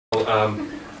will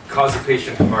cause a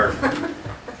patient harm.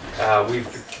 We've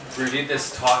reviewed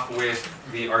this talk with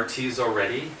the RTs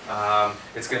already.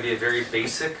 It's going to be a very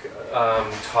basic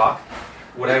talk.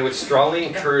 What I would strongly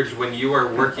encourage when you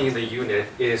are working in the unit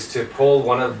is to pull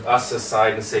one of us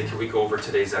aside and say, can we go over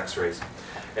today's x-rays?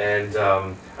 And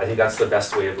I think that's the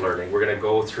best way of learning. We're going to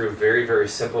go through a very, very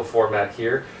simple format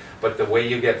here, but the way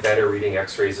you get better reading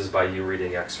x-rays is by you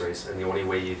reading x-rays. And the only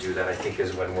way you do that, I think,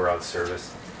 is when we're on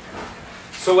service.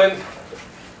 So when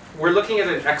we're looking at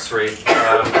an x-ray,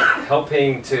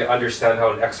 helping to understand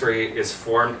how an x-ray is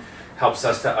formed helps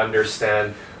us to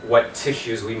understand what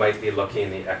tissues we might be looking in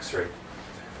the x-ray.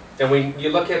 And when you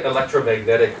look at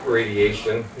electromagnetic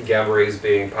radiation, gamma rays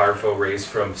being powerful rays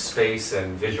from space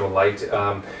and visual light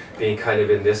being kind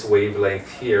of in this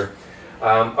wavelength here,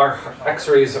 our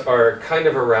x-rays are kind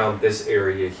of around this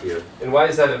area here. And why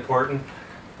is that important?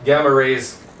 Gamma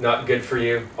rays, not good for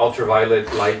you.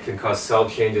 Ultraviolet light can cause cell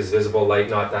changes. Visible light,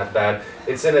 not that bad.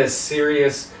 It's in a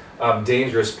serious,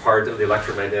 dangerous part of the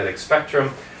electromagnetic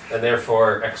spectrum, and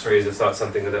therefore x-rays is not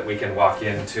something that we can walk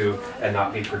into and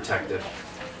not be protected.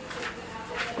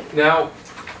 Now,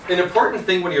 an important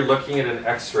thing when you're looking at an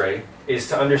x-ray is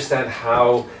to understand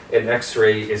how an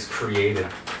x-ray is created.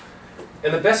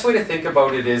 And the best way to think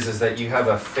about it is that you have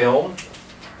a film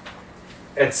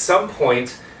at some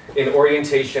point in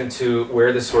orientation to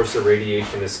where the source of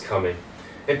radiation is coming.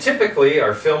 And typically,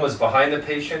 our film is behind the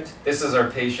patient, this is our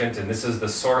patient, and this is the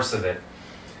source of it.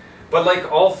 But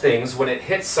like all things, when it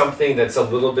hits something that's a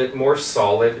little bit more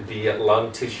solid, be it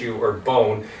lung tissue or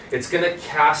bone, it's going to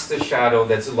cast a shadow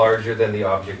that's larger than the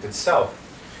object itself.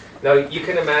 Now you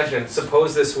can imagine,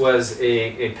 suppose this was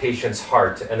a patient's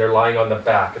heart and they're lying on the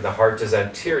back and the heart is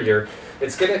anterior,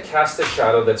 it's going to cast a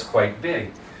shadow that's quite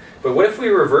big. But what if we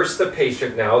reverse the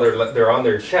patient now, they're on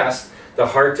their chest, the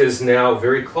heart is now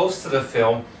very close to the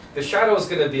film, the shadow is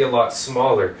going to be a lot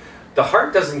smaller. The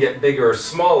heart doesn't get bigger or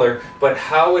smaller, but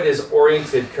how it is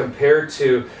oriented compared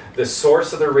to the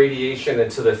source of the radiation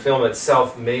and to the film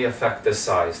itself may affect the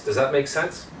size. Does that make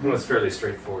sense? Well, it's fairly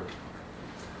straightforward.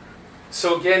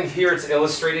 So again, here it's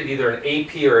illustrated either an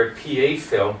AP or a PA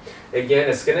film. Again,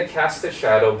 it's going to cast a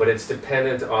shadow, but it's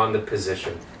dependent on the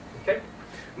position. Okay?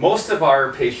 Most of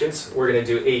our patients, we're going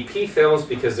to do AP films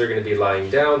because they're going to be lying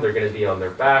down, they're going to be on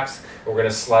their backs, and we're going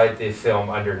to slide the film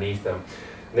underneath them.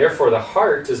 Therefore, the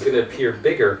heart is going to appear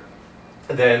bigger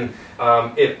than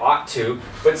it ought to,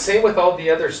 but same with all the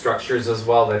other structures as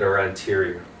well that are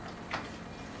anterior.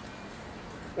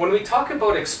 When we talk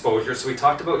about exposure, so we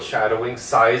talked about shadowing,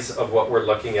 size of what we're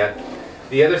looking at.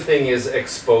 The other thing is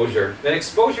exposure. And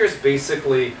exposure is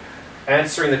basically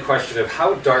answering the question of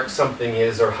how dark something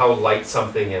is or how light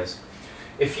something is.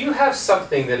 If you have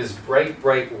something that is bright,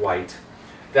 bright white,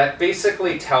 that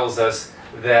basically tells us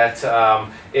that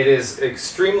it is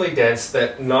extremely dense,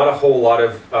 that not a whole lot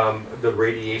of the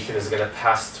radiation is going to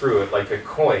pass through it like a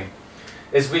coin.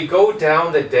 As we go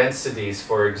down the densities,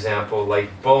 for example,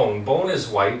 like bone is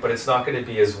white, but it's not going to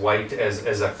be as white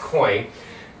as a coin.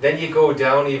 Then you go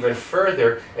down even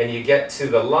further and you get to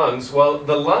the lungs. Well,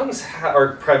 the lungs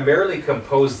are primarily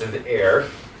composed of air,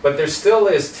 but there still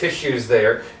is tissues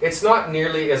there. It's not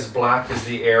nearly as black as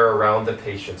the air around the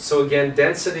patient. So again,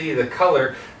 density, the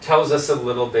color, tells us a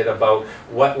little bit about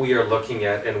what we are looking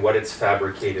at and what it's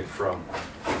fabricated from.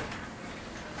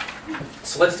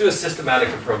 So let's do a systematic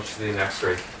approach to the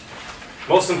x-ray.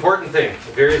 Most important thing,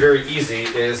 very, very easy,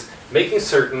 is making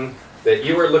certain that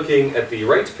you are looking at the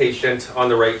right patient on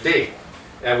the right day.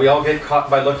 And we all get caught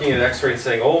by looking at an x-ray and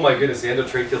saying, oh my goodness, the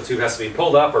endotracheal tube has to be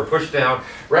pulled up or pushed down,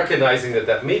 recognizing that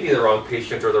that may be the wrong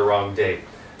patient or the wrong day.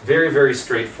 Very, very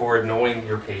straightforward, knowing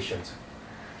your patient.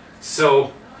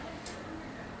 So,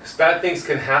 bad things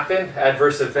can happen,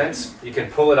 adverse events. You can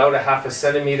pull it out a ½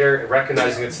 centimeter,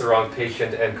 recognizing it's the wrong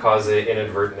patient, and cause an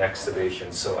inadvertent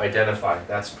extubation. So identify,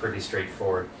 that's pretty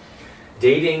straightforward.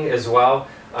 Dating as well.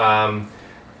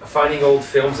 Finding old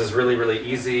films is really, really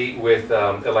easy with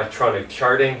electronic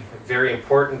charting. Very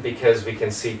important because we can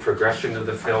see progression of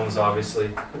the films,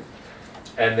 obviously.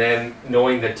 And then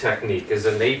knowing the technique. Is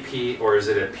it an AP or is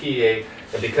it a PA?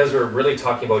 And because we're really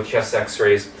talking about chest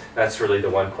x-rays, that's really the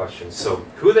one question. So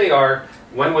who they are,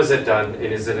 when was it done,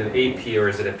 and is it an AP or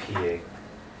is it a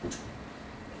PA?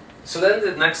 So then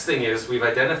the next thing is, we've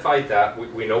identified that.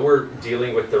 We know we're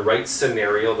dealing with the right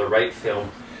scenario, the right film.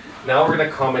 Now we're going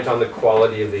to comment on the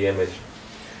quality of the image.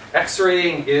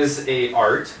 X-raying is an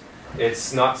art.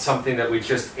 It's not something that we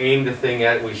just aim the thing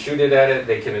at, we shoot it at it,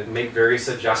 they can make various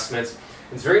adjustments.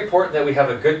 It's very important that we have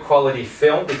a good quality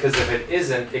film, because if it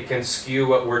isn't, it can skew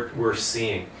what we're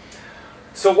seeing.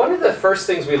 So one of the first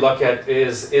things we look at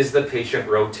is the patient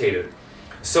rotated?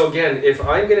 So again, if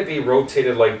I'm going to be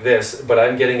rotated like this, but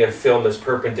I'm getting a film that's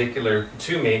perpendicular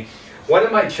to me, one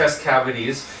of my chest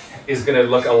cavities is going to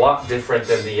look a lot different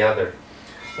than the other.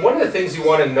 One of the things you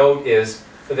want to note is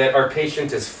that our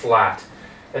patient is flat.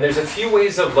 And there's a few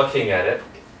ways of looking at it.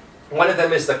 One of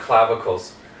them is the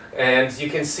clavicles. And you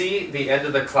can see the end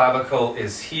of the clavicle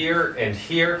is here and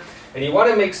here. And you want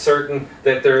to make certain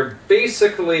that they're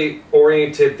basically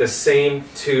oriented the same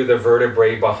to the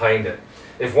vertebrae behind it.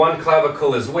 If one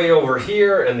clavicle is way over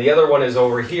here and the other one is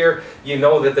over here, you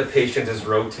know that the patient is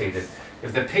rotated.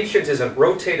 If the patient isn't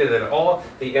rotated at all,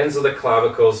 the ends of the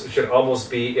clavicles should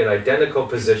almost be in identical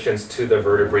positions to the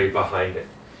vertebrae behind it.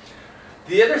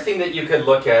 The other thing that you could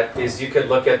look at is you could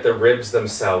look at the ribs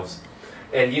themselves.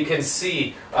 And you can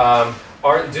see,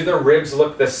 do the ribs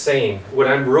look the same? When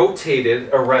I'm rotated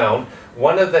around,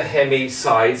 one of the hemi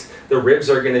sides, the ribs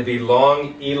are going to be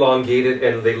long, elongated,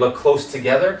 and they look close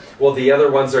together, while the other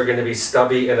ones are going to be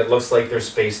stubby and it looks like they're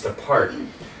spaced apart.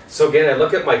 So again, I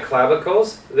look at my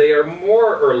clavicles, they are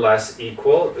more or less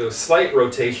equal, a slight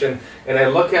rotation, and I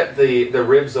look at the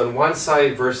ribs on one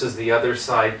side versus the other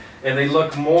side, and they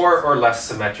look more or less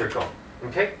symmetrical.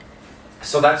 Okay?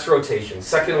 So that's rotation.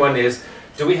 Second one is,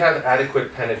 do we have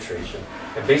adequate penetration?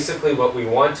 And basically what we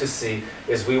want to see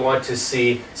is we want to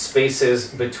see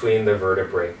spaces between the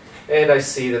vertebrae. And I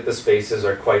see that the spaces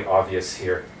are quite obvious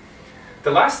here.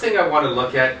 The last thing I want to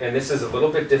look at, and this is a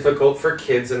little bit difficult for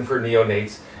kids and for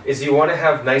neonates, is you want to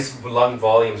have nice lung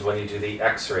volumes when you do the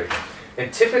x-ray.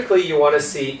 And typically you want to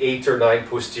see 8 or 9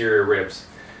 posterior ribs.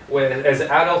 As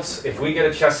adults, if we get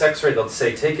a chest x-ray, they'll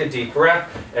say, take a deep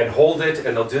breath and hold it,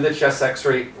 and they'll do the chest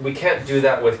x-ray. We can't do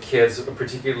that with kids,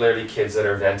 particularly kids that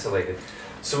are ventilated.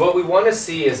 So what we want to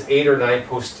see is 8 or 9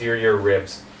 posterior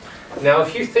ribs. Now,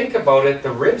 if you think about it,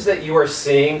 the ribs that you are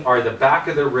seeing are the back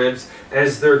of the ribs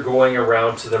as they're going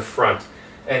around to the front.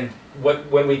 And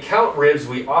when we count ribs,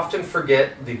 we often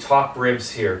forget the top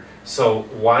ribs here. So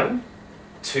 1,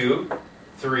 2,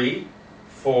 3,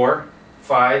 4,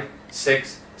 5,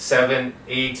 6, 7,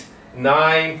 8,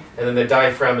 9, and then the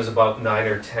diaphragm is about 9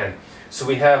 or 10. So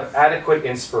we have adequate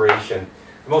inspiration.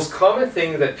 The most common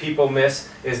thing that people miss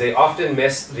is they often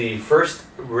miss the first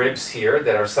ribs here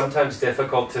that are sometimes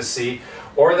difficult to see,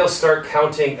 or they'll start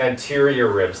counting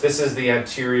anterior ribs. This is the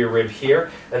anterior rib here,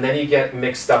 and then you get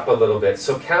mixed up a little bit.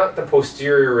 So count the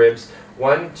posterior ribs,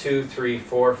 1, 2, 3,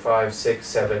 4, 5, 6,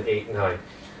 7, 8, 9.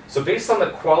 So based on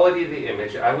the quality of the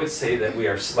image, I would say that we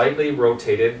are slightly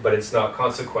rotated, but it's not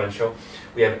consequential.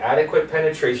 We have adequate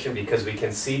penetration because we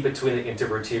can see between the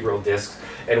intervertebral discs,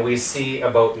 and we see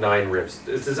about 9 ribs.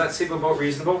 Does that seem about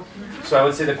reasonable? So I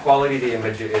would say the quality of the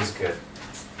image is good.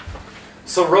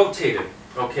 So rotated,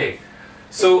 okay.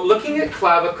 So looking at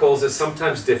clavicles is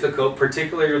sometimes difficult,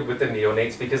 particularly with the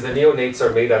neonates, because the neonates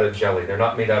are made out of jelly. They're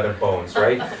not made out of bones,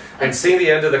 right? And seeing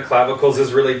the end of the clavicles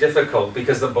is really difficult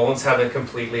because the bones haven't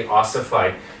completely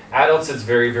ossified. Adults, it's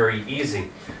very, very easy.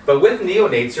 But with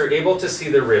neonates, you're able to see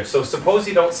the ribs. So suppose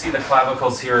you don't see the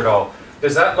clavicles here at all.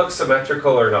 Does that look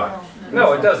symmetrical or not?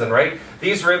 No, it doesn't, right?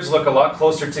 These ribs look a lot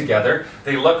closer together.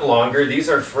 They look longer. These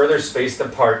are further spaced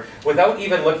apart. Without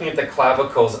even looking at the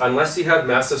clavicles, unless you have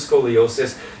massive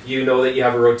scoliosis, you know that you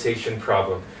have a rotation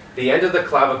problem. The end of the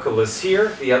clavicle is here.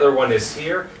 The other one is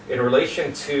here. In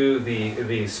relation to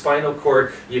the spinal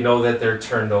cord, you know that they're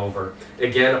turned over.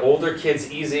 Again, older kids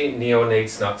easy,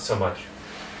 neonates not so much.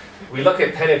 We look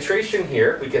at penetration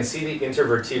here. We can see the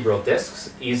intervertebral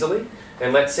discs easily.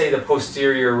 And let's say the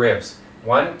posterior ribs.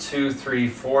 1, 2, 3,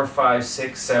 4, 5,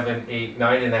 6, 7, 8,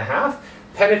 9.5.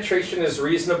 Penetration is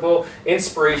reasonable.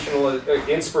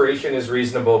 Inspiration is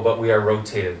reasonable, but we are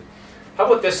rotated. How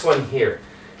about this one here?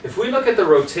 If we look at the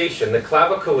rotation, the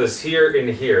clavicle is here and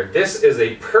here. This is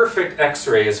a perfect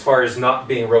x-ray as far as not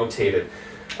being rotated.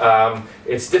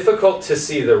 It's difficult to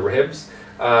see the ribs,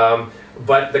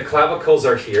 but the clavicles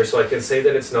are here, so I can say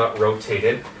that it's not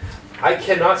rotated. I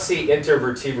cannot see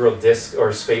intervertebral disc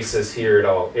or spaces here at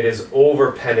all. It is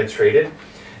over-penetrated.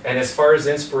 And as far as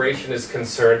inspiration is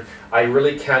concerned, I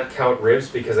really can't count ribs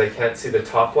because I can't see the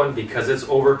top one because it's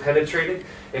over-penetrated.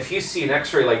 If you see an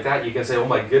x-ray like that, you can say, oh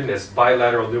my goodness,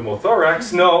 bilateral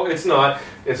pneumothorax. No, it's not.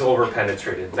 It's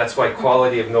over-penetrated. That's why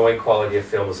knowing quality of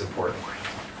film is important.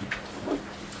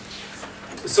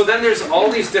 So then there's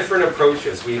all these different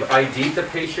approaches. We've ID'd the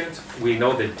patient. We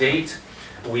know the date.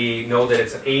 We know that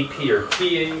it's AP or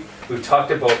PE. We've talked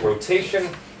about rotation,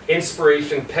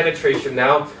 inspiration, penetration.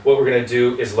 Now what we're going to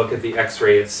do is look at the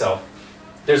x-ray itself.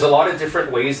 There's a lot of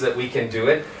different ways that we can do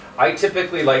it. I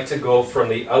typically like to go from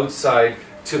the outside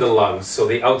to the lungs, so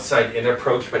the outside in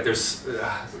approach, but there's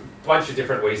a bunch of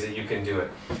different ways that you can do it.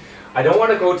 I don't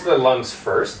want to go to the lungs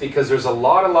first because there's a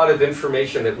lot of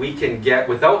information that we can get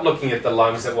without looking at the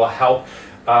lungs that will help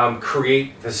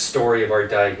create the story of our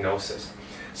diagnosis.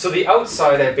 So the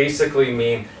outside, I basically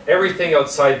mean everything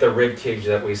outside the rib cage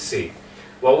that we see.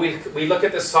 Well, we look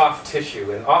at the soft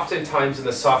tissue, and oftentimes in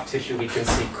the soft tissue we can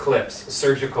see clips,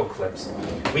 surgical clips.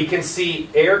 We can see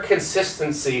air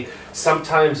consistency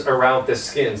sometimes around the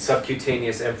skin,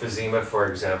 subcutaneous emphysema, for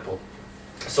example.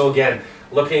 So again,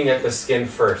 looking at the skin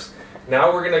first.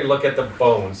 Now we're going to look at the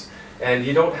bones, and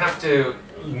you don't have to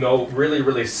know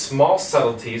really small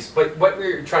subtleties, but what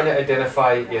we're trying to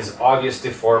identify is obvious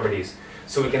deformities.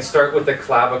 So we can start with the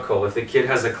clavicle. If the kid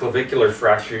has a clavicular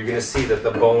fracture, you're going to see that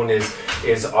the bone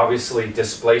is obviously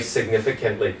displaced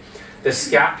significantly. The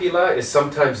scapula is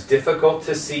sometimes difficult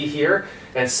to see here,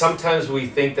 and sometimes we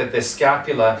think that the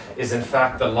scapula is in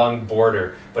fact the lung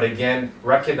border. But again,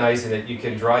 recognizing that you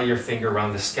can draw your finger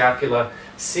around the scapula,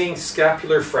 seeing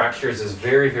scapular fractures is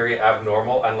very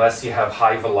abnormal unless you have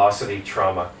high velocity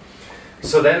trauma.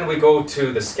 So then we go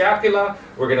to the scapula,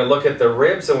 we're going to look at the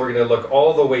ribs, and we're going to look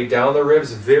all the way down the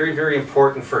ribs. Very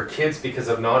important for kids because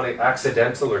of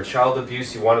non-accidental or child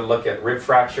abuse. You want to look at rib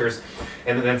fractures.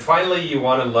 And then finally you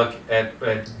want to look at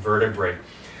vertebrae.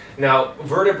 Now,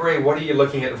 vertebrae, what are you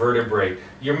looking at vertebrae?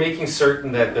 You're making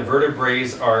certain that the vertebrae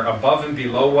are above and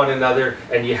below one another,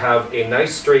 and you have a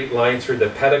nice straight line through the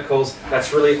pedicles.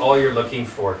 That's really all you're looking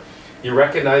for. You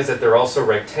recognize that they're also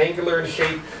rectangular in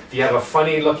shape. If you have a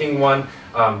funny looking one,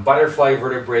 butterfly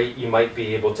vertebrae, you might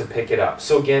be able to pick it up.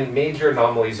 So again, major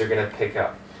anomalies are going to pick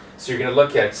up. So you're going to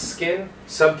look at skin,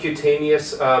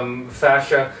 subcutaneous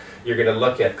fascia. You're going to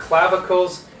look at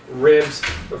clavicles, ribs,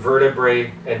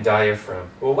 vertebrae, and diaphragm.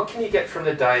 Well, what can you get from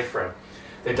the diaphragm?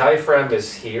 The diaphragm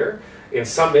is here. In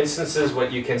some instances,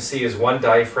 what you can see is one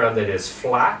diaphragm that is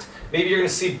flat. Maybe you're going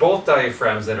to see both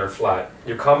diaphragms that are flat.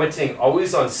 You're commenting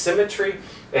always on symmetry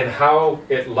and how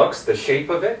it looks, the shape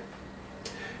of it.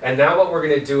 And now what we're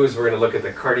going to do is we're going to look at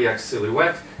the cardiac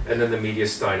silhouette and then the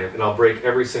mediastinum, and I'll break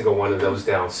every single one of those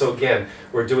down. So again,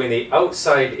 we're doing the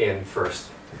outside in first.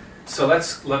 So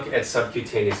let's look at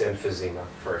subcutaneous emphysema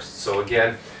first. So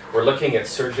again, we're looking at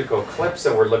surgical clips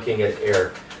and we're looking at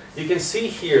air. You can see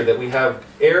here that we have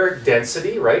air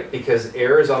density, right? Because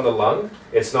air is on the lung.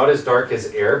 It's not as dark as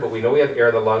air, but we know we have air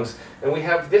in the lungs. And we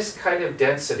have this kind of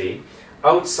density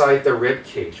outside the rib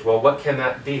cage. Well, what can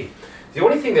that be? The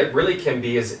only thing that really can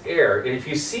be is air. And if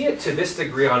you see it to this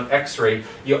degree on X-ray,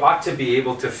 you ought to be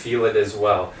able to feel it as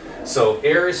well. So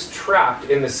air is trapped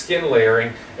in the skin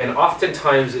layering, and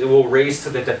oftentimes it will raise to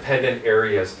the dependent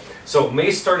areas. So it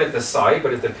may start at the side,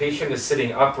 but if the patient is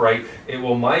sitting upright, it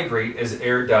will migrate as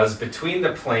air does between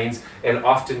the planes and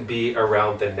often be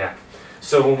around the neck.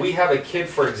 So when we have a kid,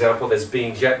 for example, that's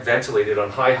being jet ventilated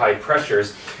on high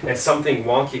pressures and something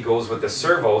wonky goes with the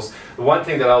servos, the one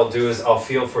thing that I'll do is I'll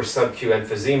feel for sub-Q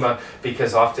emphysema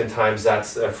because oftentimes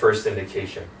that's the first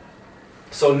indication.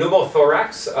 So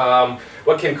pneumothorax,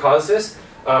 what can cause this?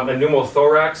 A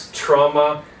pneumothorax,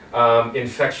 trauma,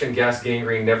 infection, gas,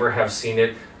 gangrene, never have seen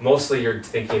it. Mostly you're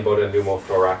thinking about a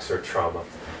pneumothorax or trauma.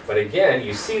 But again,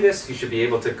 you see this, you should be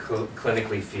able to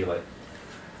clinically feel it.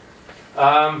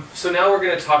 So now we're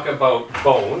going to talk about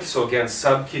bones. So again,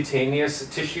 subcutaneous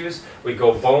tissues. We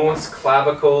go bones,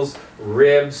 clavicles,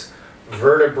 ribs,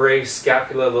 vertebrae,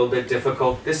 scapula, a little bit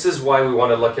difficult. This is why we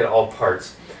want to look at all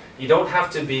parts. You don't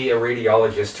have to be a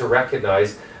radiologist to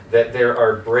recognize that there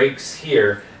are breaks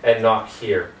here and not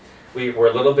here. We're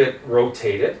a little bit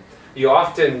rotated.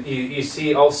 You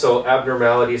see also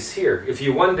abnormalities here. If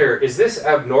you wonder, is this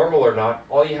abnormal or not,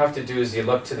 all you have to do is you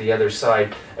look to the other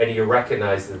side and you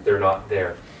recognize that they're not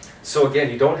there. So again,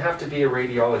 you don't have to be a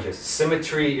radiologist.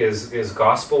 Symmetry is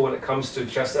gospel when it comes to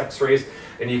chest x-rays,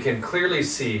 and you can clearly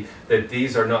see that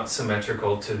these are not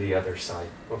symmetrical to the other side.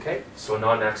 Okay? So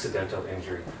non-accidental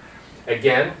injury.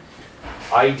 Again,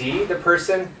 ID the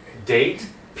person, date,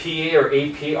 PA or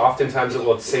AP, oftentimes it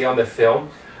will say on the film.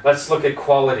 Let's look at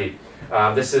quality.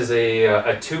 This is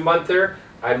a 2-monther.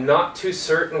 I'm not too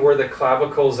certain where the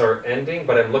clavicles are ending,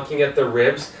 but I'm looking at the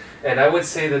ribs, and I would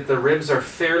say that the ribs are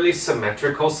fairly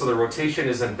symmetrical, so the rotation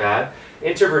isn't bad.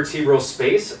 Intervertebral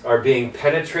space are being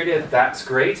penetrated. That's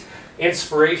great.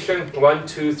 Inspiration, 1,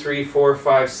 2, 3, 4,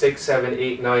 5, 6, 7,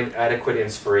 8, 9, adequate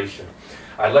inspiration.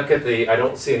 I look at I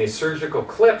don't see any surgical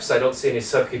clips, I don't see any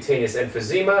subcutaneous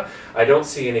emphysema, I don't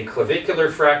see any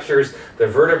clavicular fractures, the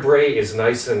vertebrae is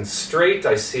nice and straight,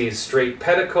 I see straight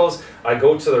pedicles, I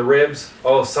go to the ribs,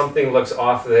 oh, something looks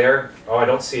off there, oh, I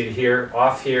don't see it here,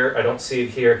 off here, I don't see it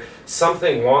here,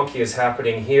 something wonky is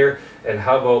happening here, and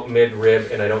how about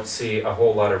mid-rib, and I don't see a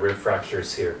whole lot of rib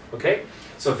fractures here, okay?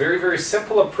 So very, very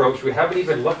simple approach. We haven't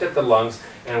even looked at the lungs,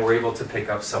 and we're able to pick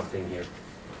up something here.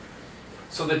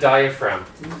 So the diaphragm.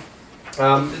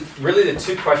 Really the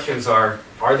two questions are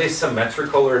they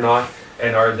symmetrical or not?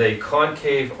 And are they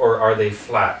concave or are they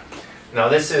flat? Now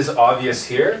this is obvious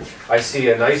here. I see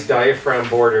a nice diaphragm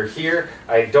border here.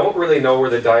 I don't really know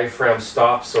where the diaphragm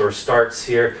stops or starts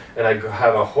here, and I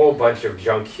have a whole bunch of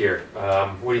junk here.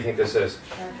 What do you think this is?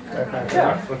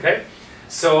 Yeah, okay.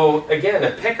 So again,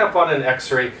 a pickup on an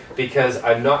x-ray because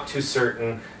I'm not too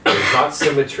certain. There's not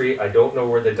symmetry. I don't know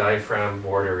where the diaphragm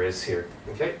border is here.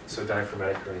 Okay, so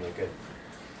diaphragmatic hernia, good.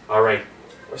 All right,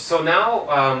 so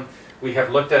now we have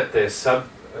looked at the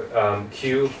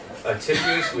sub-Q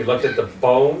tissues, we looked at the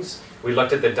bones, we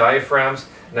looked at the diaphragms,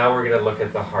 now we're going to look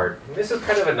at the heart. And this is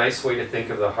kind of a nice way to think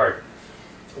of the heart.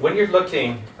 When you're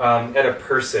looking at a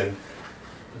person,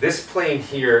 this plane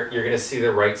here, you're going to see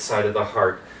the right side of the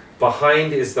heart.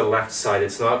 Behind is the left side.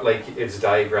 It's not like it's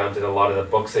diagrammed in a lot of the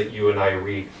books that you and I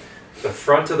read. The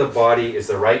front of the body is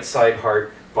the right side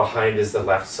heart, behind is the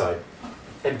left side.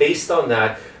 And based on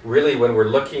that, really when we're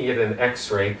looking at an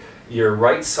x-ray, your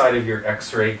right side of your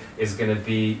x-ray is going to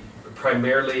be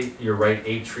primarily your right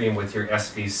atrium with your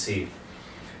SVC.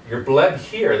 Your bleb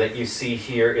here that you see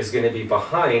here is going to be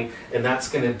behind, and that's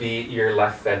going to be your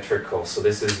left ventricle. So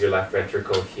this is your left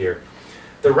ventricle here.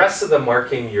 The rest of the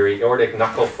marking, your aortic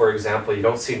knuckle, for example, you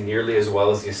don't see nearly as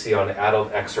well as you see on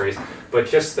adult x-rays, but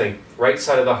just think right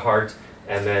side of the heart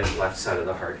and then left side of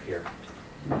the heart here.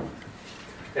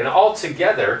 And all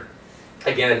together,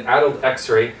 again, adult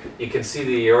x-ray, you can see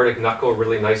the aortic knuckle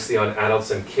really nicely on adults,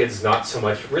 and kids not so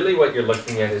much. Really what you're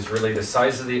looking at is really the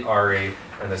size of the RA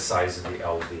and the size of the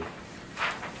LV.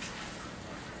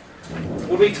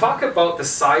 When we talk about the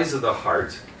size of the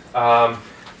heart,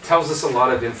 tells us a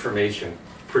lot of information,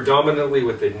 predominantly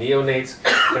with the neonates,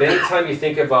 but anytime you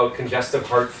think about congestive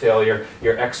heart failure,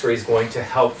 your x-ray is going to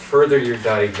help further your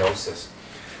diagnosis.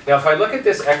 Now if I look at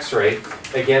this x-ray,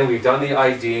 again we've done the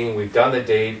IDing, we've done the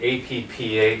date,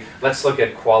 APPA, let's look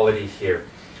at quality here.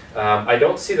 I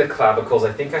don't see the clavicles.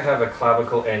 I think I have a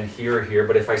clavicle end here or here,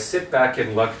 but if I sit back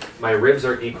and look, my ribs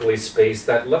are equally spaced.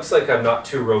 That looks like I'm not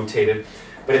too rotated.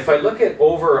 But if I look at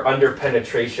over or under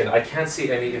penetration, I can't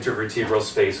see any intervertebral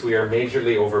space. We are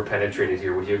majorly over penetrated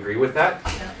here. Would you agree with that?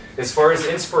 Yeah. As far as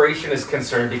inspiration is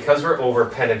concerned, because we're over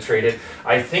penetrated,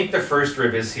 I think the first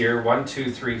rib is here. 1, 2,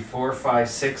 3, 4, 5,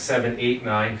 6, 7, 8,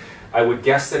 9. I would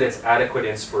guess that it's adequate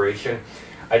inspiration.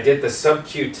 I did the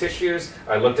sub-Q tissues.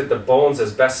 I looked at the bones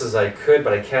as best as I could,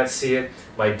 but I can't see it.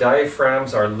 My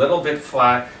diaphragms are a little bit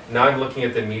flat. Now I'm looking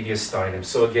at the mediastinum.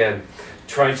 So again,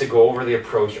 trying to go over the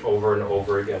approach over and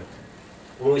over again.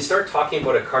 When we start talking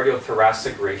about a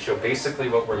cardiothoracic ratio, basically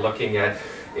what we're looking at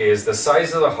is the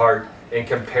size of the heart in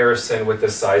comparison with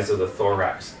the size of the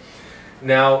thorax.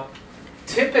 Now,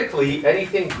 typically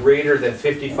anything greater than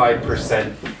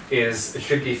 55%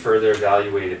 should be further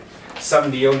evaluated.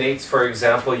 Some neonates, for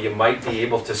example, you might be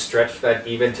able to stretch that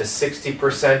even to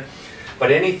 60%,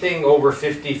 but anything over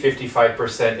 50,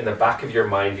 55%, in the back of your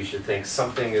mind, you should think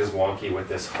something is wonky with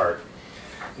this heart.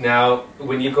 Now,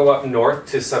 when you go up north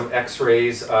to some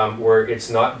x-rays where it's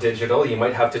not digital, you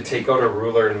might have to take out a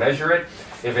ruler and measure it.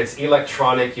 If it's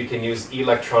electronic, you can use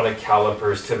electronic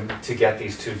calipers to get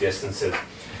these two distances.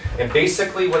 And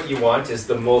basically what you want is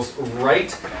the most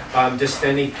right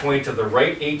descending point of the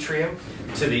right atrium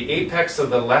to the apex of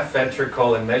the left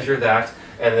ventricle and measure that,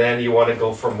 and then you want to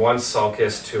go from one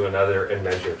sulcus to another and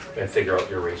measure and figure out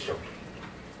your ratio.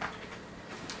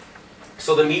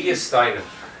 So the mediastinum.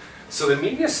 So the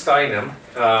mediastinum,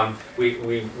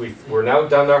 we're now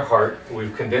done our heart.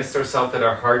 We've convinced ourselves that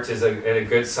our heart is at a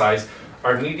good size.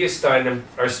 Our mediastinum,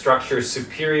 our structure is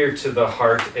superior to the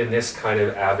heart in this kind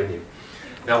of avenue.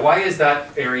 Now why is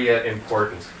that area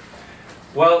important?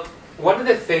 Well, one of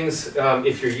the things,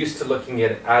 if you're used to looking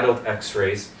at adult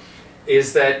x-rays,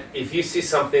 is that if you see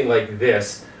something like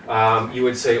this, you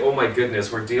would say, oh my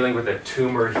goodness, we're dealing with a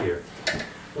tumor here.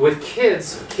 With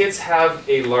kids, kids have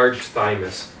a large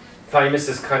thymus. Thymus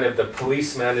is kind of the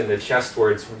policeman in the chest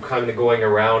where it's kind of going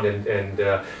around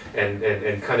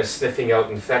and kind of sniffing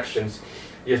out infections.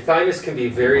 Your thymus can be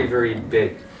very, very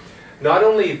big. Not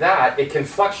only that, it can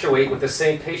fluctuate with the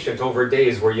same patient over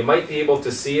days where you might be able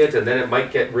to see it and then it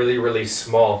might get really, really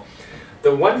small.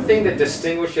 The one thing that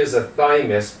distinguishes a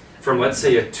thymus from, let's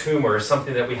say, a tumor,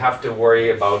 something that we have to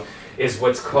worry about, is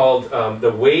what's called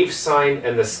the wave sign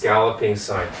and the scalloping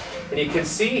sign. And you can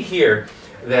see here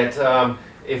that,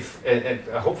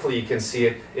 hopefully you can see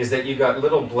it, is that you got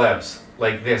little blebs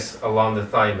like this along the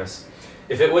thymus.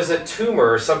 If it was a tumor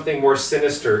or something more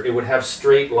sinister, it would have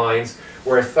straight lines,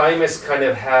 where a thymus kind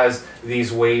of has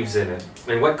these waves in it.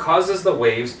 And what causes the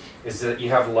waves is that you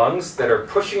have lungs that are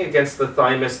pushing against the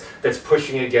thymus that's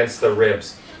pushing against the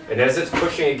ribs. And as it's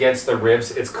pushing against the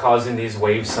ribs, it's causing these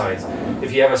wave signs.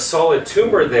 If you have a solid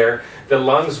tumor there, the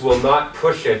lungs will not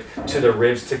push it to the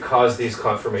ribs to cause these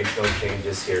conformational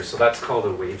changes here. So that's called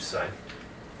a wave sign.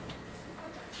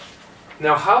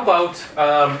 Now, how about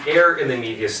air in the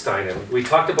mediastinum? We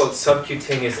talked about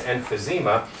subcutaneous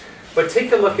emphysema, but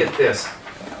take a look at this.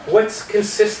 What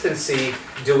consistency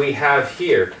do we have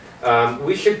here?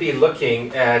 We should be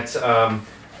looking at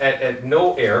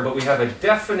no air, but we have a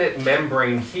definite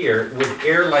membrane here with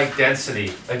air-like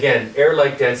density. Again,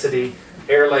 air-like density,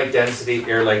 air-like density,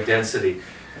 air-like density.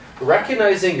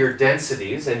 Recognizing your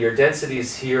densities, and your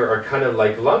densities here are kind of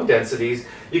like lung densities,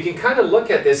 you can kind of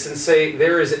look at this and say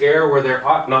there is air where there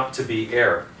ought not to be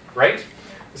air, right?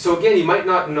 So again, you might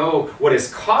not know what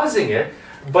is causing it,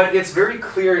 but it's very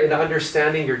clear in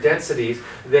understanding your densities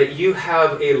that you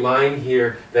have a line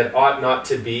here that ought not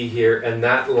to be here, and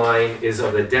that line is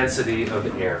of the density of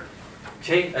air.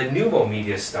 Okay, a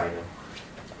pneumomediastinum.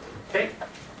 Okay.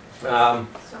 So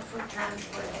for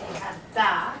transport, if you had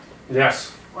that,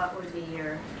 Yes. what would be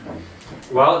your...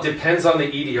 Well, it depends on the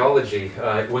etiology.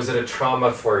 Was it a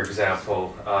trauma, for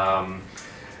example?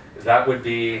 That would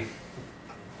be,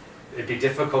 it'd be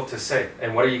difficult to say.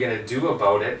 And what are you going to do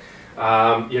about it?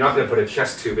 You're not going to put a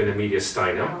chest tube in a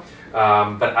mediastinum.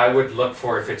 No. But I would look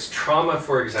for, if it's trauma,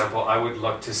 for example, I would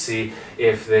look to see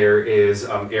if there is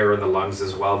air in the lungs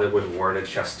as well that would warrant a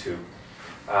chest tube.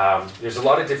 There's a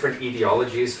lot of different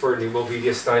etiologies for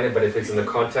pneumomediastinum, but if it's in the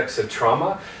context of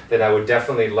trauma, then I would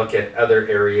definitely look at other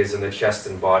areas in the chest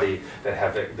and body that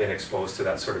have been exposed to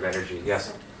that sort of energy.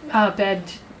 Yes? Bed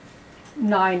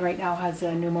 9 right now has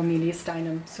a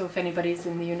pneumomediastinum, so if anybody's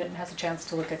in the unit and has a chance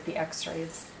to look at the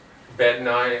x-rays. Bed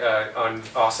 9 on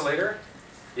oscillator?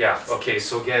 Yeah, okay,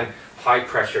 so again, high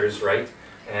pressures, right?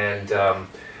 And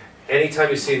anytime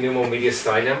you see a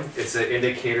pneumomediastinum, it's an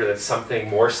indicator that something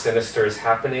more sinister is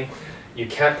happening. You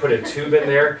can't put a tube in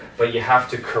there, but you have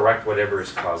to correct whatever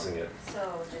is causing it.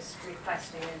 So just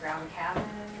requesting a ground cabin?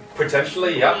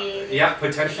 Potentially, yeah. Yeah,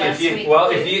 potentially.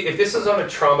 If this is on a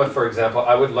trauma, for example,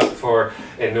 I would look for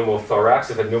a pneumothorax.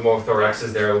 If a pneumothorax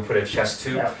is there, I would put a chest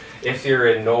tube. Yeah. If you're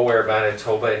in nowhere,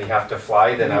 Manitoba, and you have to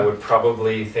fly, then I would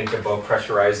probably think about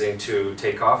pressurizing to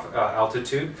take off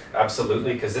altitude.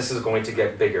 Absolutely, because this is going to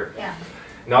get bigger. Yeah.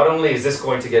 Not only is this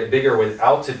going to get bigger with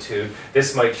altitude,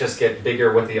 this might just get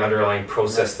bigger with the underlying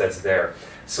process that's there.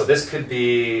 So this could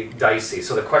be dicey.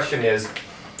 So the question is,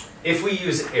 if we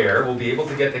use air, we'll be able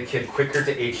to get the kid quicker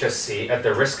to HSC at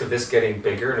the risk of this getting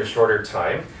bigger in a shorter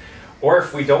time. Or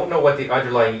if we don't know what the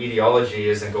underlying etiology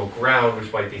is and go ground,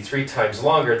 which might be 3 times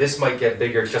longer, this might get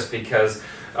bigger just because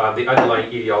the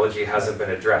underlying etiology hasn't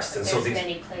been addressed. And There's so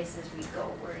many places we go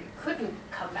where you couldn't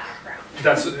come back ground.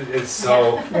 that's it's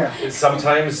so it's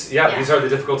sometimes these are the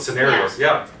difficult scenarios.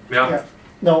 Yeah.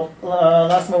 No,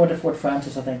 last time I went to Fort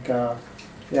Francis, I think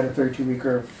we had a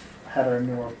 32-weeker, had a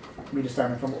newer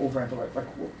mediastinum from overventilation.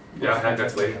 Hand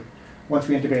ventilation. Once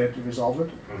we integrated, we resolved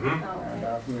it, Mm-hmm.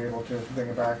 and we were able to bring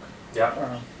it back.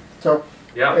 Yeah. So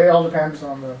it all depends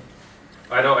on the...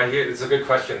 I know, I hear, it's a good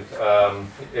question.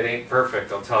 It ain't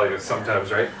perfect, I'll tell you,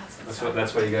 sometimes, right?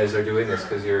 That's why you guys are doing this,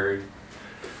 because you're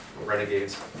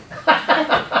renegades.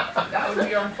 That would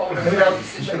be our phone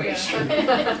situation.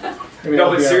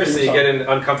 No, but seriously, you get in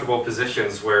uncomfortable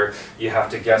positions where you have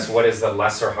to guess what is the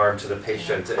lesser harm to the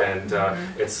patient, and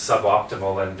it's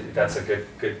suboptimal, and that's a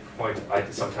good point.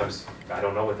 Sometimes I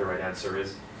don't know what the right answer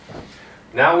is.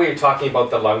 Now we're talking about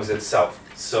the lungs itself.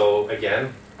 So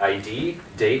again, ID,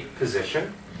 date,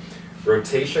 position,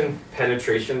 rotation,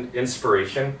 penetration,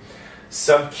 inspiration,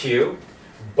 sub-Q,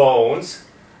 bones,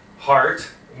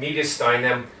 heart,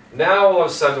 mediastinum. Now all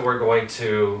of a sudden we're going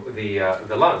to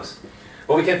the lungs.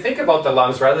 Well, we can think about the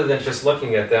lungs rather than just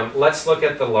looking at them. Let's look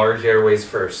at the large airways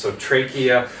first. So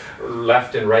trachea,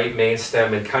 left and right main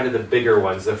stem, and kind of the bigger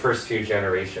ones, the first few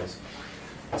generations.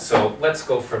 So let's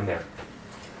go from there.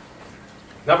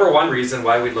 Number one reason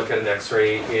why we look at an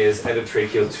X-ray is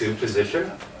endotracheal tube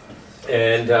position.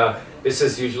 And this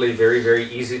is usually very,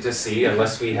 very easy to see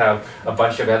unless we have a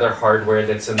bunch of other hardware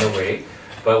that's in the way.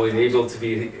 But we're able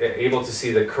to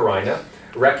see the carina.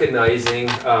 Recognizing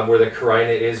where the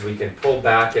carina is, we can pull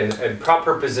back, and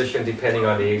proper position, depending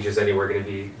on the age, is anywhere going to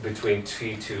be between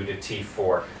T2 to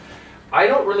T4. I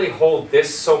don't really hold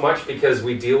this so much because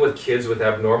we deal with kids with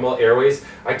abnormal airways.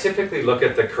 I typically look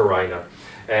at the carina.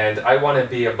 And I want to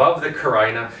be above the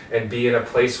carina and be in a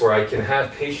place where I can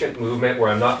have patient movement, where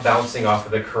I'm not bouncing off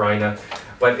of the carina.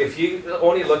 But if you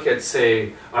only look at,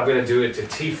 say, I'm going to do it to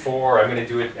T4, I'm going to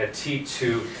do it at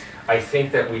T2, I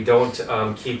think that we don't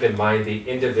keep in mind the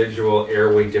individual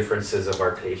airway differences of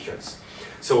our patients.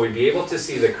 So we'd be able to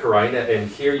see the carina, and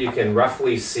here you can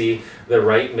roughly see the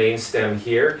right main stem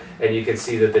here, and you can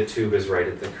see that the tube is right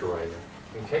at the carina.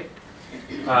 Okay.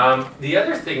 The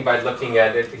other thing by looking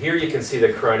at it, here you can see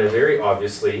the carina very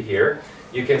obviously here.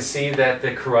 You can see that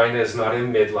the carina is not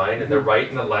in midline, and the right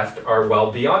and the left are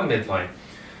well beyond midline.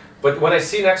 But when I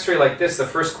see an x-ray like this, the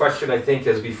first question I think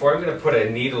is, before I'm going to put a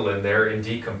needle in there and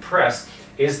decompress,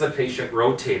 is the patient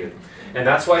rotated? And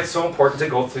that's why it's so important to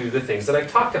go through the things that I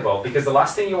talked about, because the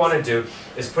last thing you want to do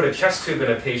is put a chest tube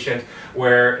in a patient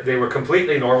where they were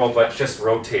completely normal but just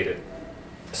rotated.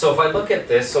 So if I look at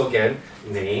this, so again,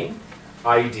 name,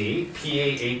 ID,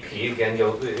 PAAP, again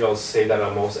you'll say that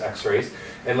on most x-rays,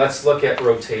 and let's look at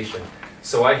rotation.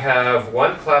 So I have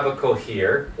one clavicle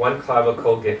here, one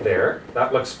clavicle get there.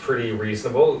 That looks pretty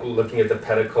reasonable, looking at the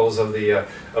pedicles of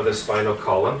the spinal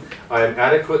column. I'm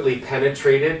adequately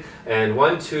penetrated, and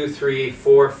 1, 2, 3,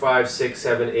 4, 5, 6,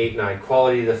 7, 8, 9.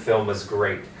 Quality of the film is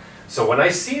great. So when I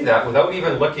see that, without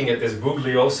even looking at this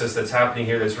bugliosis that's happening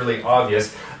here that's really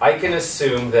obvious, I can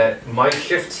assume that my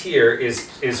shift here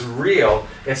is real.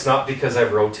 It's not because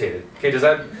I've rotated. Okay, does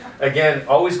that, again,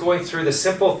 always going through the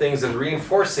simple things and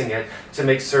reinforcing it to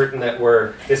make certain that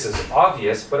this is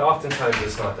obvious, but oftentimes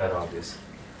it's not that obvious.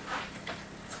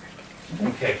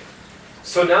 Okay,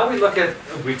 so now we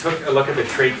took a look at the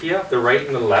trachea, the right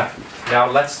and the left. Now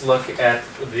let's look at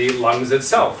the lungs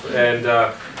itself. And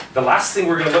the last thing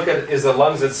we're going to look at is the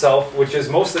lungs itself, which is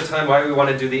most of the time why we want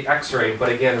to do the x-ray, but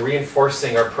again,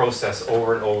 reinforcing our process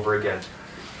over and over again.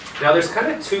 Now there's kind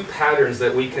of two patterns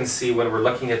that we can see when we're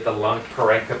looking at the lung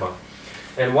parenchyma.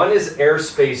 And one is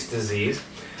airspace disease,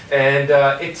 and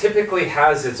it typically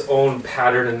has its own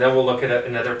pattern, and then we'll look at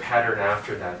another pattern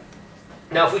after that.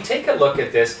 Now if we take a look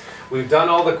at this, we've done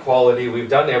all the quality, we've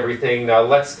done everything. Now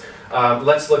let's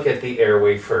look at the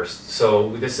airway first.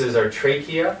 So this is our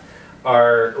trachea.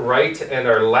 Our right and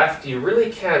our left you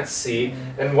really can't see,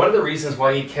 and one of the reasons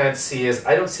why you can't see is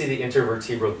I don't see the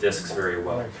intervertebral discs very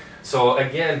well. So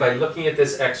again, by looking at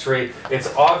this x-ray,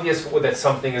 it's obvious that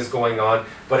something is going on,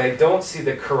 but I don't see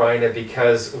the carina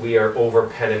because we are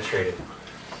over-penetrated.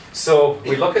 So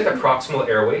we look at the proximal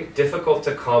airway, difficult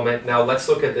to comment. Now let's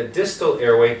look at the distal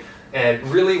airway, and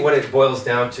really what it boils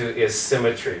down to is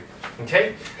symmetry.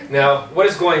 Okay? Now, what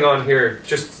is going on here?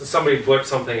 Just somebody blurt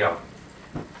something out.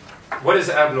 What is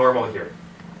abnormal here?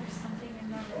 There's something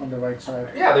in the On the right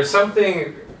side. Yeah, there's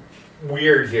something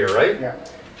weird here, right? Yeah.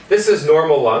 This is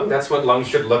normal lung. That's what lungs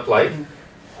should look like.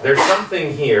 There's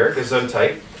something here,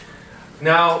 Gesundheit.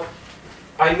 Now,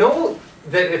 I know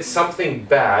that it's something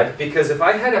bad because if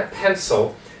I had a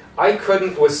pencil, I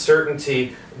couldn't with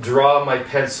certainty draw my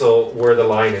pencil where the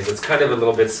line is. It's kind of a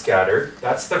little bit scattered.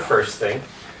 That's the first thing.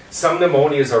 Some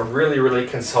pneumonias are really, really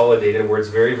consolidated where it's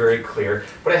very, very clear,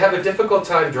 but I have a difficult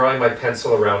time drawing my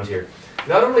pencil around here.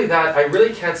 Not only that, I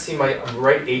really can't see my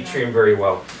right atrium very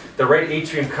well. The right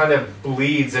atrium kind of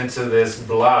bleeds into this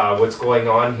blah, what's going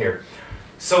on here.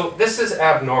 So this is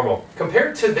abnormal.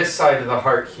 Compared to this side of the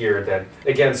heart here then,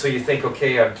 again, so you think,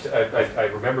 okay, I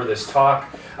remember this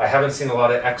talk, I haven't seen a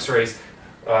lot of x-rays,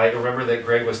 I remember that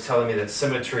Greg was telling me that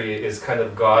symmetry is kind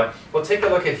of gone. Well, take a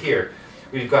look at here.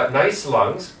 We've got nice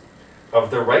lungs of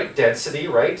the right density,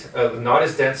 right? Not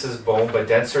as dense as bone, but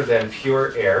denser than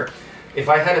pure air. If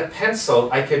I had a pencil,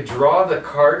 I could draw the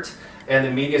cart and the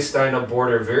mediastinal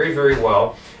border very, very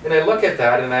well. And I look at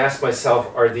that and I ask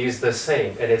myself, are these the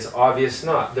same? And it's obvious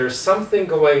not. There's something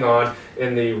going on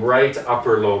in the right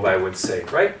upper lobe, I would say,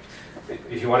 right?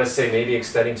 If you want to say maybe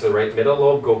extending to the right middle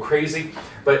lobe, go crazy.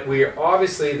 But we are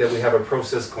obviously that we have a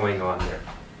process going on there.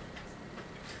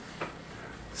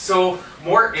 So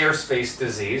more airspace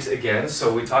disease again.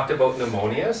 So we talked about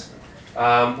pneumonias.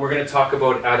 We're going to talk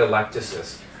about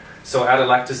atelectasis. So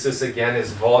atelectasis again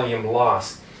is volume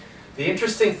loss. The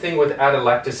interesting thing with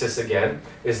atelectasis again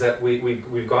is that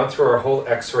we've gone through our whole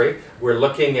x-ray. We're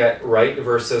looking at right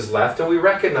versus left, and we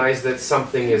recognize that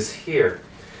something is here.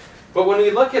 But when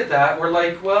we look at that, we're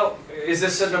like, well, is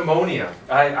this a pneumonia?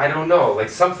 I don't know. Like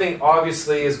something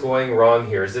obviously is going wrong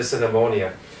here. Is this a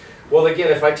pneumonia? Well,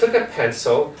 again, if I took a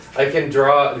pencil, I can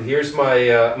draw, here's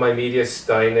my, my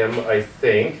mediastinum, I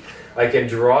think. I can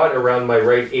draw it around my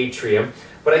right atrium,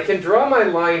 but I can draw my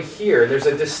line here. There's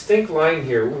a distinct line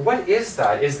here. What is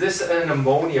that? Is this a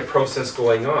pneumonia process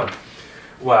going on?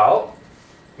 Well,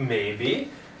 maybe.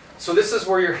 So this is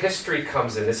where your history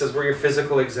comes in. This is where your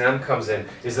physical exam comes in.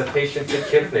 Is the patient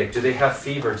tachypnic? Do they have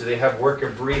fever? Do they have work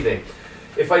of breathing?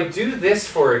 If I do this,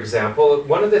 for example,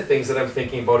 one of the things that I'm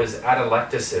thinking about is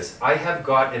atelectasis. I have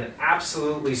got an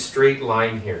absolutely straight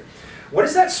line here. What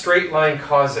is that straight line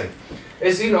causing?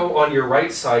 As you know, on your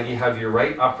right side, you have your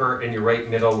right upper and your right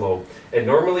middle lobe. And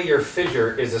normally your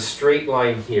fissure is a straight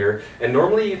line here. And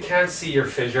normally you can't see your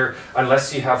fissure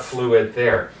unless you have fluid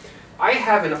there. I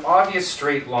have an obvious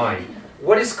straight line.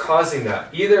 What is causing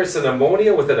that? Either it's an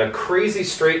pneumonia within a crazy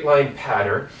straight line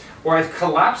pattern, or I've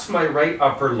collapsed my right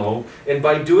upper lobe, and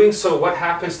by doing so, what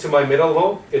happens to my middle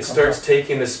lobe? It starts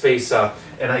taking the space up,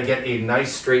 and I get a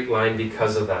nice straight line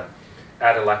because of that,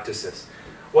 atelectasis.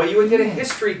 Well, you would get a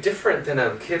history different than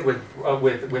a kid with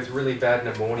really bad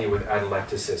pneumonia with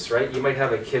atelectasis, right? You might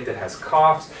have a kid that has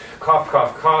coughs, cough,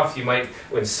 cough, cough. You might,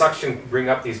 when suction, bring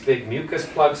up these big mucus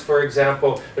plugs, for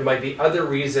example. There might be other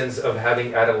reasons of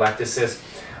having atelectasis.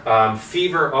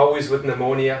 Fever always with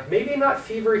pneumonia. Maybe not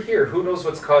fever here. Who knows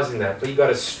what's causing that? But you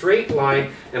got a straight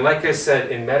line. And like I said,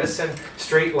 in medicine,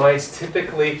 straight lines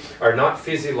typically are not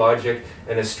physiologic.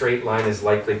 And a straight line is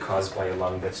likely caused by a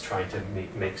lung that's trying to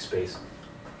make space.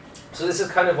 So this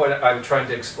is kind of what I'm trying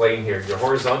to explain here. Your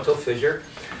horizontal fissure,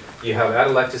 you have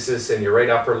atelectasis in your right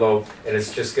upper lobe, and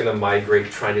it's just going to migrate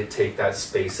trying to take that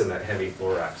space in that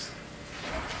hemithorax.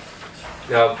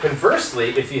 Now, conversely,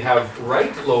 if you have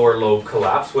right lower lobe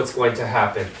collapse, what's going to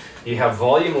happen? You have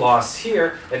volume loss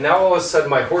here, and now all of a sudden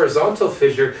my horizontal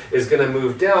fissure is going to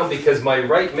move down because my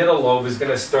right middle lobe is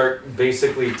going to start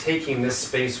basically taking this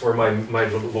space where my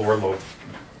lower lobe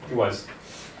was.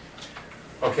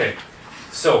 Okay,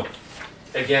 so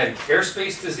again,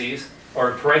 airspace disease,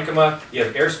 or parenchyma, you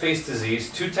have airspace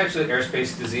disease, two types of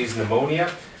airspace disease,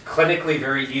 pneumonia, clinically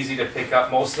very easy to pick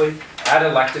up mostly,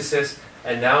 atelectasis,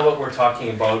 and now what we're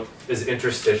talking about is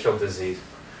interstitial disease.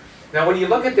 Now when you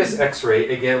look at this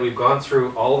x-ray, again, we've gone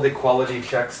through all of the quality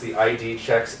checks, the ID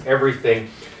checks, everything.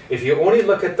 If you only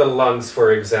look at the lungs,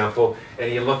 for example,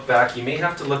 and you look back, you may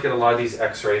have to look at a lot of these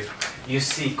x-rays, you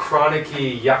see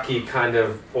chronic-y, yucky kind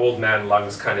of old man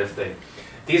lungs kind of thing.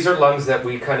 These are lungs that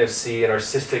we kind of see in our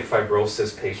cystic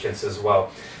fibrosis patients as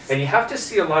well. And you have to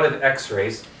see a lot of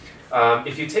x-rays.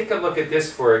 If you take a look at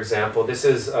this, for example, this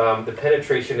is, the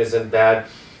penetration isn't bad.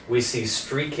 We see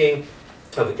streaking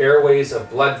of airways,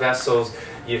 of blood vessels.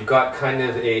 You've got kind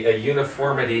of a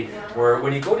uniformity where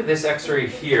when you go to this x-ray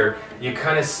here, you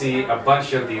kind of see a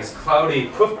bunch of these cloudy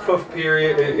poof poof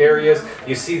areas.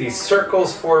 You see these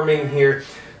circles forming here.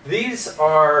 These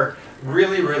are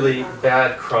really, really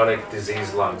bad chronic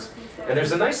disease lungs. And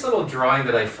there's a nice little drawing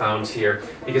that I found here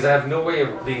because I have no way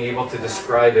of being able to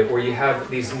describe it, where you have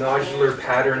these nodular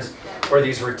patterns or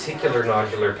these reticular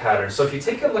nodular patterns. So if you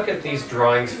take a look at these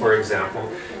drawings, for example,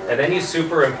 and then you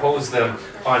superimpose them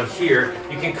on here,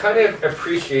 you can kind of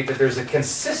appreciate that there's a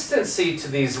consistency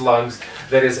to these lungs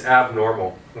that is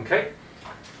abnormal, okay?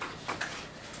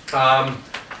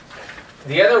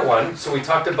 The other one, so we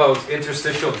talked about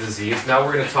interstitial disease, now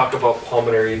we're going to talk about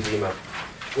pulmonary edema.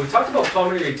 We talked about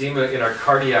pulmonary edema in our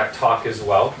cardiac talk as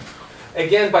well.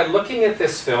 Again, by looking at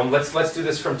this film, let's do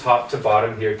this from top to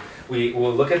bottom here.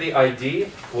 We'll look at the ID,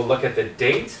 we'll look at the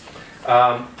date.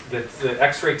 The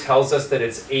x-ray tells us that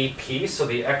it's AP, so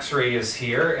the x-ray is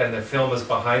here and the film is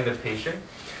behind the patient.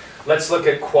 Let's look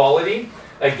at quality.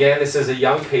 Again, this is a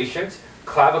young patient.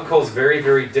 Clavicle is very,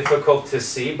 very difficult to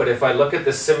see, but if I look at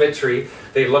the symmetry,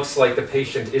 it looks like the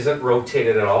patient isn't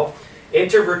rotated at all.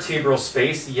 Intervertebral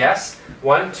space, yes.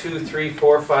 1, 2, 3,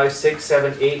 4, 5, 6,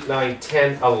 7, 8, 9,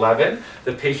 10, 11.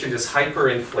 The patient is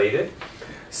hyperinflated.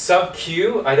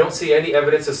 Sub-Q, I don't see any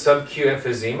evidence of sub-Q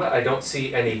emphysema. I don't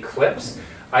see any clips.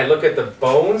 I look at the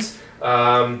bones.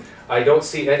 I don't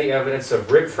see any evidence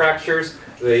of rib fractures.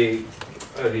 The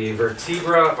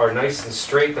vertebra are nice and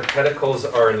straight. The pedicles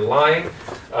are in line.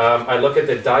 I look at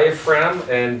the diaphragm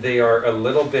and they are a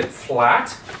little bit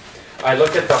flat. I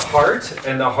look at the heart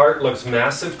and the heart looks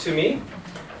massive to me.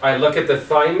 I look at the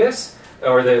thymus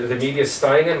or the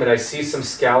mediastinum and I see some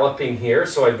scalloping here,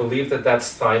 so I believe that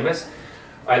that's thymus.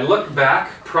 I look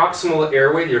back, proximal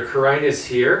airway, your carina is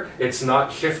here. It's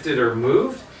not shifted or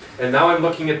moved. And now I'm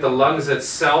looking at the lungs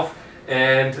itself,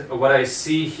 and what I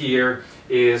see here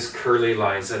is curly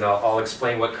lines, and I'll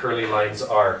explain what curly lines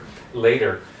are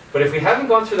later. But if we hadn't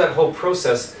gone through that whole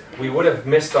process, we would have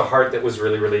missed a heart that was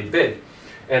really, really big.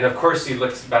 And of course you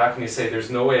look back and you say, there's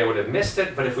no way I would have missed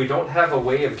it, but if we don't have a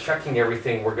way of checking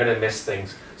everything, we're going to miss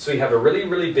things. So you have a really,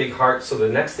 really big heart, so the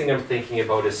next thing I'm thinking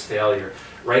about is failure.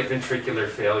 Right ventricular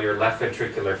failure, left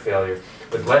ventricular failure.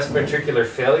 With left ventricular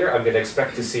failure, I'm going to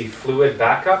expect to see fluid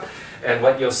backup, and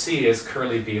what you'll see is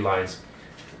curly B lines.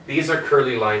 These are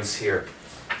curly lines here.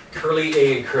 Curly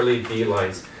A and curly B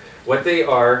lines. What they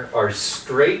are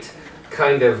straight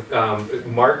kind of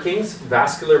markings,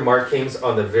 vascular markings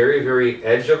on the very, very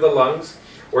edge of the lungs,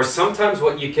 or sometimes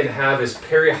what you can have is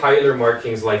perihilar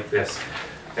markings like this.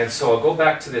 And so I'll go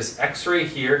back to this x-ray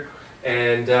here,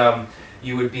 and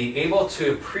you would be able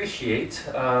to appreciate,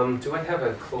 do I have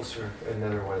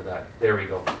another one of that? There we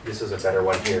go. This is a better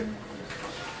one here.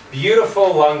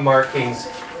 Beautiful lung markings.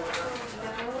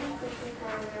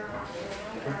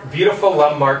 Beautiful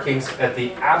lung markings at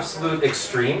the absolute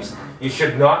extremes. You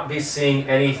should not be seeing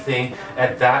anything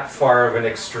at that far of an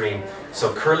extreme.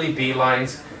 So curly B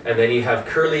lines, and then you have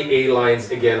curly A lines,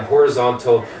 again,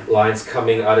 horizontal lines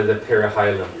coming out of the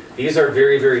perihylum. These are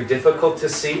very, very difficult to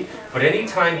see, but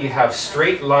anytime you have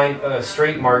straight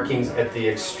markings at the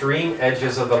extreme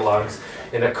edges of the lungs,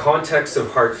 in a context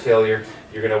of heart failure,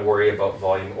 you're going to worry about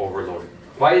volume overload.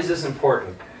 Why is this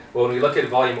important? Well, when we look at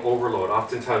volume overload,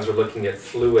 oftentimes we're looking at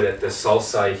fluid at the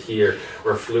sulci here,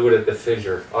 or fluid at the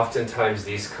fissure. Oftentimes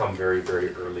these come very,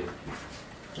 very early.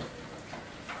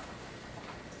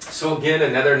 So again,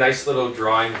 another nice little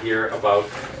drawing here about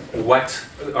what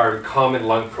our common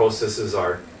lung processes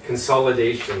are.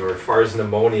 Consolidation, or as far as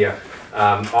pneumonia,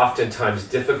 oftentimes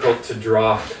difficult to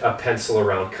draw a pencil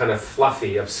around, kind of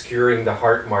fluffy, obscuring the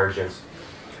heart margins.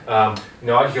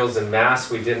 Nodules and mass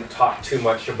we didn't talk too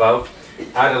much about.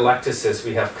 Atelectasis,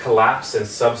 we have collapse and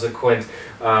subsequent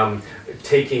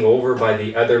taking over by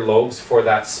the other lobes for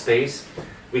that space.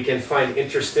 We can find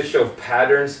interstitial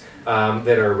patterns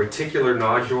that are reticular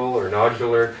nodule or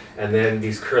nodular, and then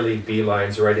these curly B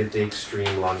lines right at the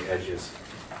extreme lung edges.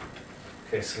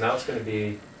 Okay, so now it's going to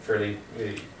be fairly,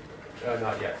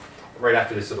 not yet. Right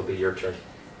after this it'll be your turn.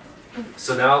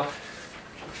 So now,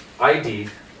 ID,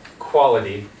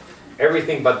 quality,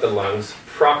 everything but the lungs,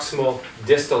 proximal,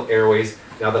 distal airways.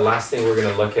 Now the last thing we're going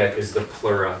to look at is the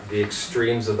pleura, the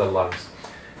extremes of the lungs.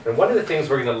 And one of the things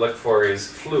we're going to look for is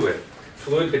fluid.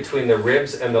 Fluid between the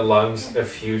ribs and the lungs,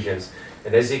 effusions.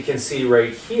 And as you can see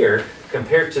right here,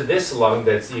 compared to this lung,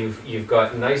 you've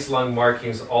got nice lung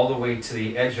markings all the way to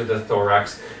the edge of the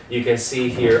thorax, you can see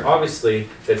here, obviously,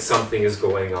 that something is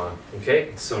going on.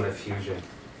 Okay, so an effusion.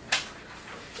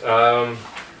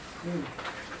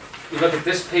 You look at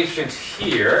this patient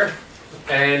here,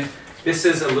 and this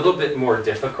is a little bit more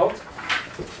difficult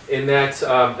in that,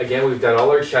 again, we've done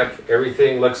all our check,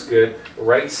 everything looks good,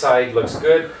 right side looks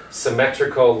good,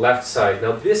 symmetrical left side.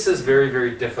 Now this is very,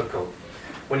 very difficult.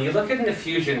 When you look at an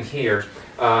effusion here,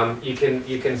 you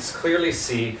can clearly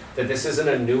see that this isn't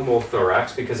a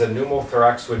pneumothorax, because a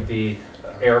pneumothorax would be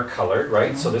air colored,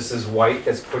 right? So this is white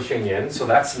that's pushing in, so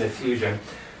that's an effusion.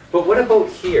 But what about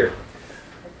here?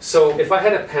 So if I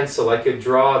had a pencil, I could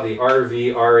draw the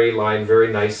RV, RA line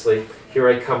very nicely. Here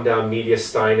I come down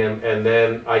mediastinum, and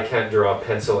then I can't draw a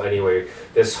pencil anyway.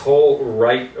 This whole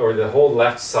right, or the whole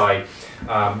left side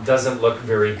doesn't look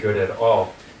very good at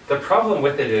all. The problem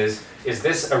with it is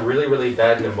this a really, really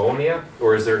bad pneumonia,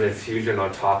 or is there an effusion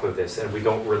on top of this? And we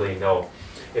don't really know.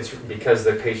 It's because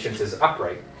the patient is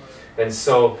upright. And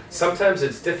so sometimes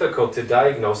it's difficult to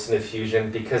diagnose an effusion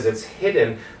because it's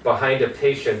hidden behind a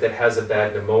patient that has a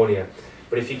bad pneumonia.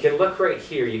 But if you can look right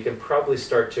here, you can probably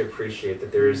start to appreciate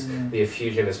that the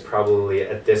effusion is probably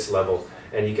at this level.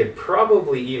 And you could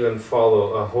probably even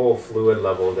follow a whole fluid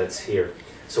level that's here.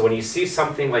 So when you see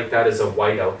something like that as a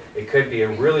whiteout, it could be a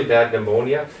really bad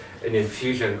pneumonia. An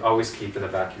infusion, always keep in the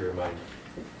back of your mind.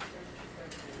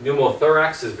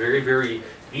 Pneumothorax is very, very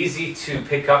easy to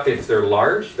pick up if they're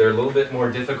large. They're a little bit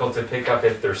more difficult to pick up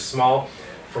if they're small.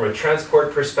 From a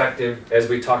transport perspective, as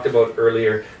we talked about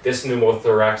earlier, this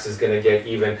pneumothorax is going to get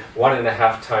even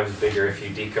 1.5 times bigger if you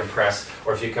decompress,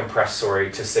 or if you compress,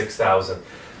 to 6,000.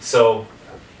 So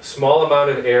small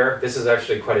amount of air, this is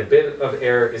actually quite a bit of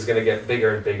air, is going to get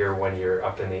bigger and bigger when you're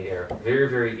up in the air. Very,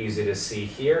 very easy to see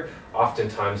here.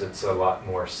 Oftentimes it's a lot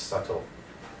more subtle.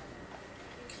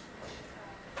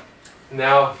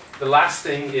 Now, the last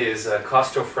thing is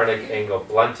costophrenic angle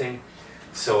blunting.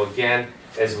 So again,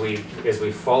 as we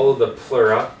follow the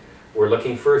pleura, we're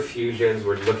looking for effusions,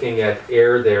 we're looking at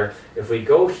air there. If we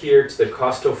go here to the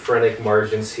costophrenic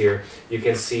margins here, you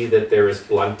can see that there is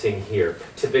blunting here.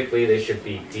 Typically they should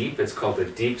be deep, it's called the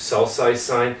deep sulci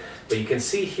sign, but you can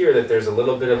see here that there's a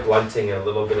little bit of blunting and a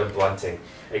little bit of blunting.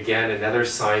 Again, another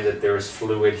sign that there is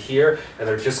fluid here, and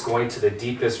they're just going to the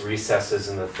deepest recesses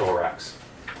in the thorax.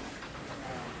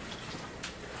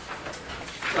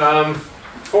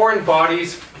 Foreign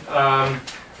bodies,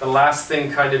 the last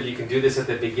thing, kind of, you can do this at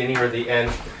the beginning or the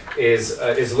end,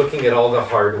 is looking at all the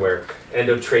hardware.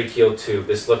 Endotracheal tube,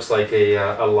 this looks like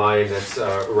a line that's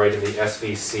right in the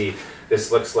SVC. This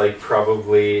looks like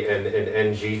probably an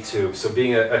NG tube. So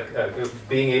being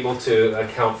able to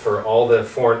account for all the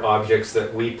foreign objects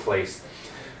that we placed.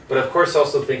 But of course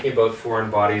also thinking about foreign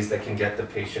bodies that can get the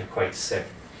patient quite sick.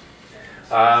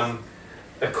 A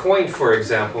coin, for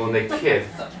example, in the kid,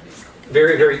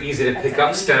 very, very easy to pick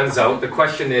up, stands out. The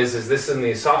question is this in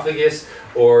the esophagus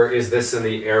or is this in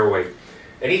the airway?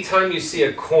 Anytime you see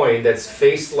a coin that's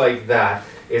faced like that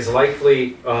is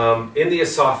likely in the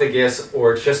esophagus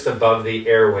or just above the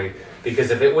airway.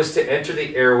 Because if it was to enter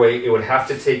the airway, it would have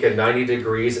to take a 90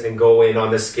 degrees and go in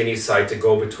on the skinny side to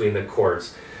go between the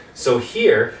cords. So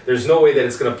here, there's no way that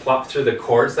it's going to plop through the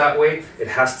cords that way. It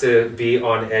has to be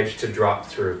on edge to drop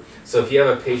through. So if you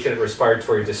have a patient in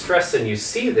respiratory distress and you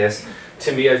see this,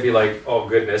 to me I'd be like, oh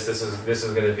goodness, this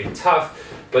is going to be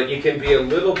tough. But you can be a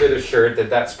little bit assured that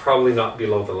that's probably not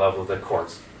below the level of the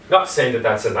cords. Not saying that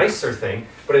that's a nicer thing,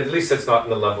 but at least it's not in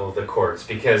the level of the cords.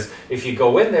 Because if you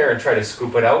go in there and try to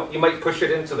scoop it out, you might push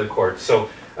it into the cords. So,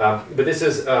 but this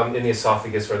is in the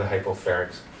esophagus or the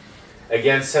hypopharynx.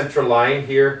 Again, central line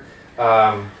here,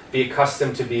 be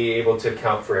accustomed to be able to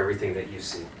account for everything that you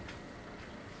see.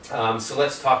 So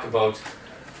let's talk about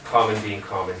common being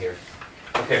common here.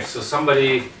 Okay, so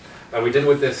somebody, we did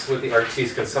with this with the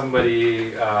RTs, can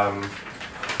somebody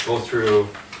go through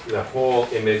the whole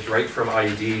image right from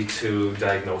ID to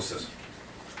diagnosis?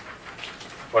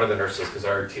 One of the nurses, because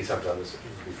our RTs have done this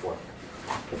before.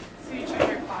 So you check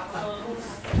your clock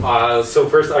levels. So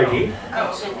first ID.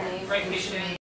 Oh, right patient.